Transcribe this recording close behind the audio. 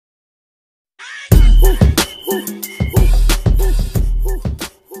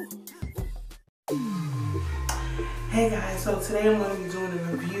So today I'm going to be doing a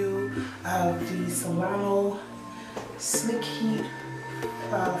review of the Solano Slick Heat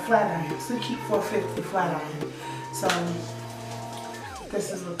flat iron, Slick Heat 450 flat iron. So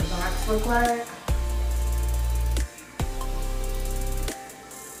this is what the box looks like.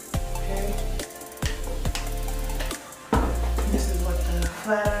 Okay. This is what the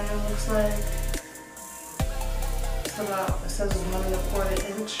flat iron looks like. It's about, it says it's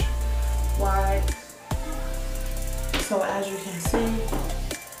 1¼ inch wide. So as you can see,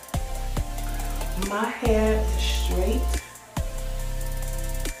 my hair is straight.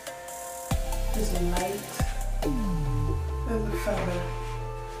 It's light. There's a feather.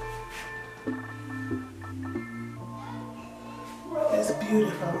 It's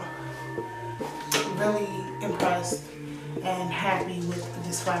beautiful. Really impressed and happy with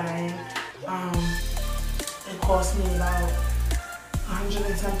this flat iron. It cost me about $100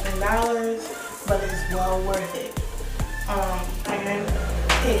 and something, but it's well worth it. And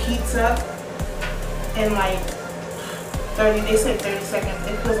it heats up in like 30, they say 30 seconds.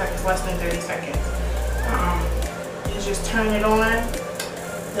 It feels like it's less than 30 seconds. You just turn it on.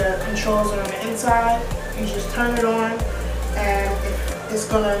 The controls are on the inside. You just turn it on, and it's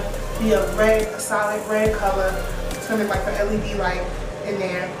gonna be a solid red color. It's gonna be like an LED light in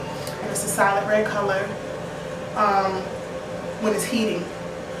there, and it's a solid red color when it's heating.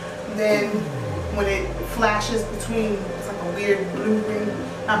 Then when it flashes between, it's like a weird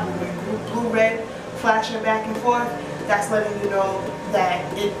blue-red flashing back and forth, that's letting you know that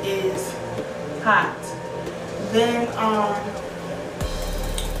it is hot. Then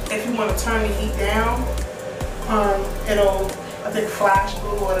if you want to turn the heat down, it'll, I think, flash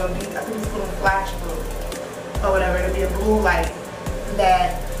blue, or it'll be, I think it's called flash blue or whatever. It'll be a blue light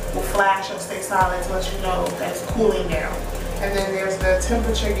that will flash or stay solid to let you know that it's cooling down. And then there's the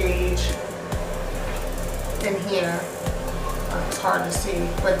temperature gauge in here. It's hard to see,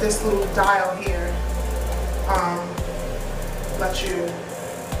 but this little dial here lets you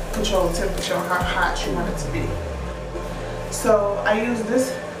control the temperature, how hot you want it to be. So I use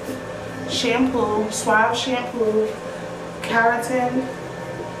this shampoo, Suave shampoo, keratin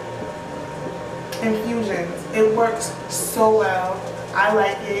infusions. It works so well. I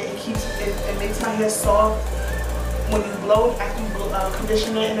like it. It makes my hair soft. When you blow, after you blow,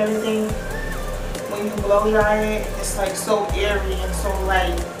 condition it and everything, when you blow dry it, it's like so airy and so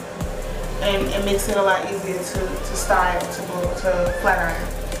light, and it makes it a lot easier to style, to flat iron.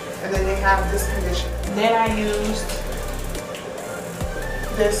 And then they have this conditioner. Then I used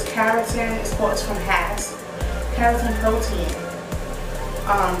this keratin, it's from Hass, keratin protein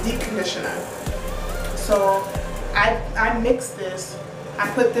deep conditioner. So I mixed this. I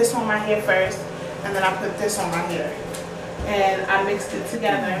put this on my hair first, and then I put this on my hair, and I mixed it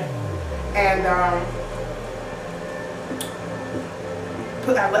together. And I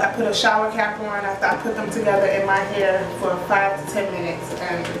put a shower cap on after I put them together in my hair for 5 to 10 minutes,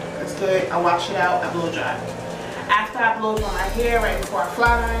 and it's good. I wash it out, I blow dry. After I blow dry my hair, right before I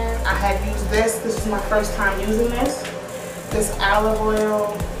flat iron, I had used this. This is my first time using this. This Olive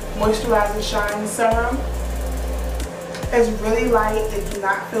Oil Moisturizer Shine Serum. It's really light. It do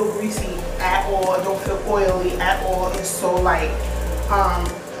not feel greasy at all. It don't feel oily at all. It's so light. I'll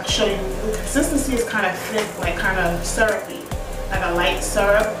show you. The consistency is kind of thick, like kind of syrupy, like a light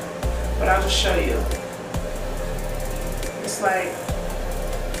syrup. But I'll just show you. It's like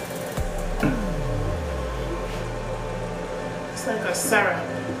a syrup,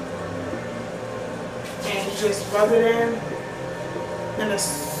 and you just rub it in, and it's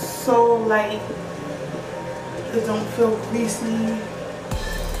so light. It don't feel greasy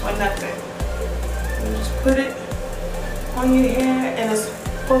or nothing. You just put it on your hair, and it's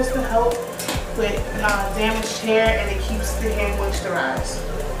supposed to help with damaged hair, and it keeps the hair moisturized.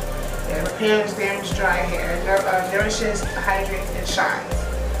 It repairs damaged dry hair, nourishes, hydrates, and shines.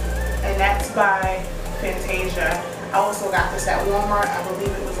 And that's by Fantasia. I also got this at Walmart. I believe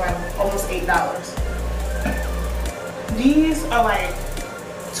it was like almost $8. These are like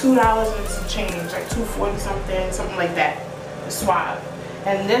 $2 and some change, like $2.40 something like that. It's Suave.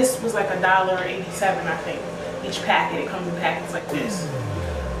 And this was like $1.87, I think. Each packet, it comes in packets like this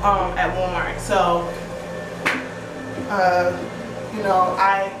at Walmart. So, you know,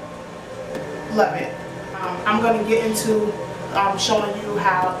 I love it. I'm gonna get into showing you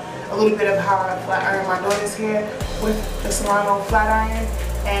a little bit of how I flat iron my daughter's hair with the Solano flat iron,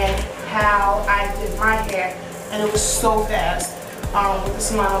 and how I did my hair, and it was so fast with the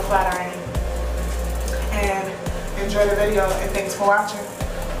Solano flat iron. And enjoy the video, and thanks for watching.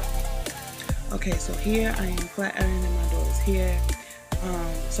 Okay, so here I am flat ironing my daughter's hair.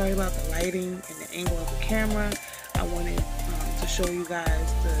 Sorry about the lighting and the angle of the camera. I wanted to show you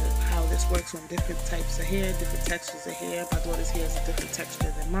guys how this works on different types of hair, different textures of hair. My daughter's hair is a different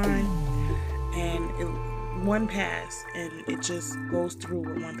texture than mine, and one pass, and it just goes through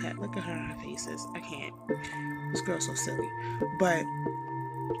with one pass. Look at her faces. I can't. This girl's so silly. But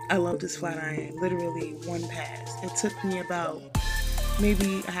I love this flat iron. Literally one pass. It took me about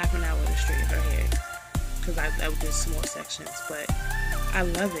maybe a half an hour to straighten her hair, because I did small sections. But I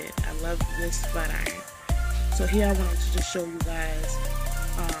love it. I love this flat iron. So here I wanted to just show you guys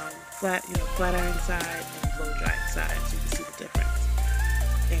flat iron side and blow dry side, so you can see the difference.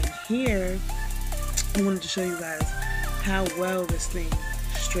 And here I wanted to show you guys how well this thing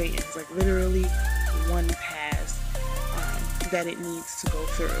straightens. Like literally one pass that it needs to go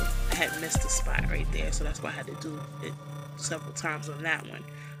through. I had missed a spot right there, so that's why I had to do it several times on that one.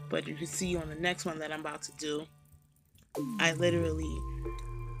 But you can see on the next one that I'm about to do, I literally,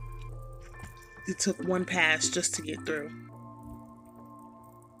 it took one pass just to get through.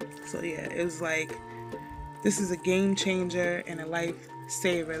 So yeah, it was like, this is a game changer and a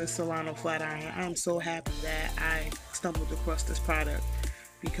lifesaver, the Solano flat iron. I am so happy that I stumbled across this product,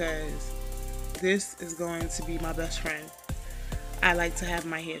 because this is going to be my best friend. I like to have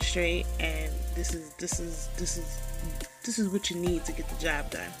my hair straight, and this is what you need to get the job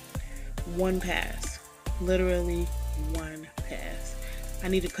done. One pass, literally one pass. I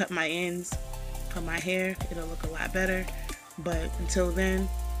need to cut my ends, cut my hair. It'll look a lot better, but until then,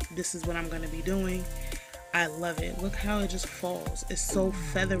 this is what I'm going to be doing. I love it. Look how it just falls. It's so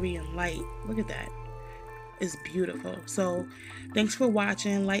feathery and light. Look at that. It's beautiful. So thanks for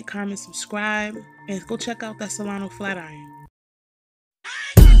watching. Like, comment, subscribe, and go check out that Solano flat iron.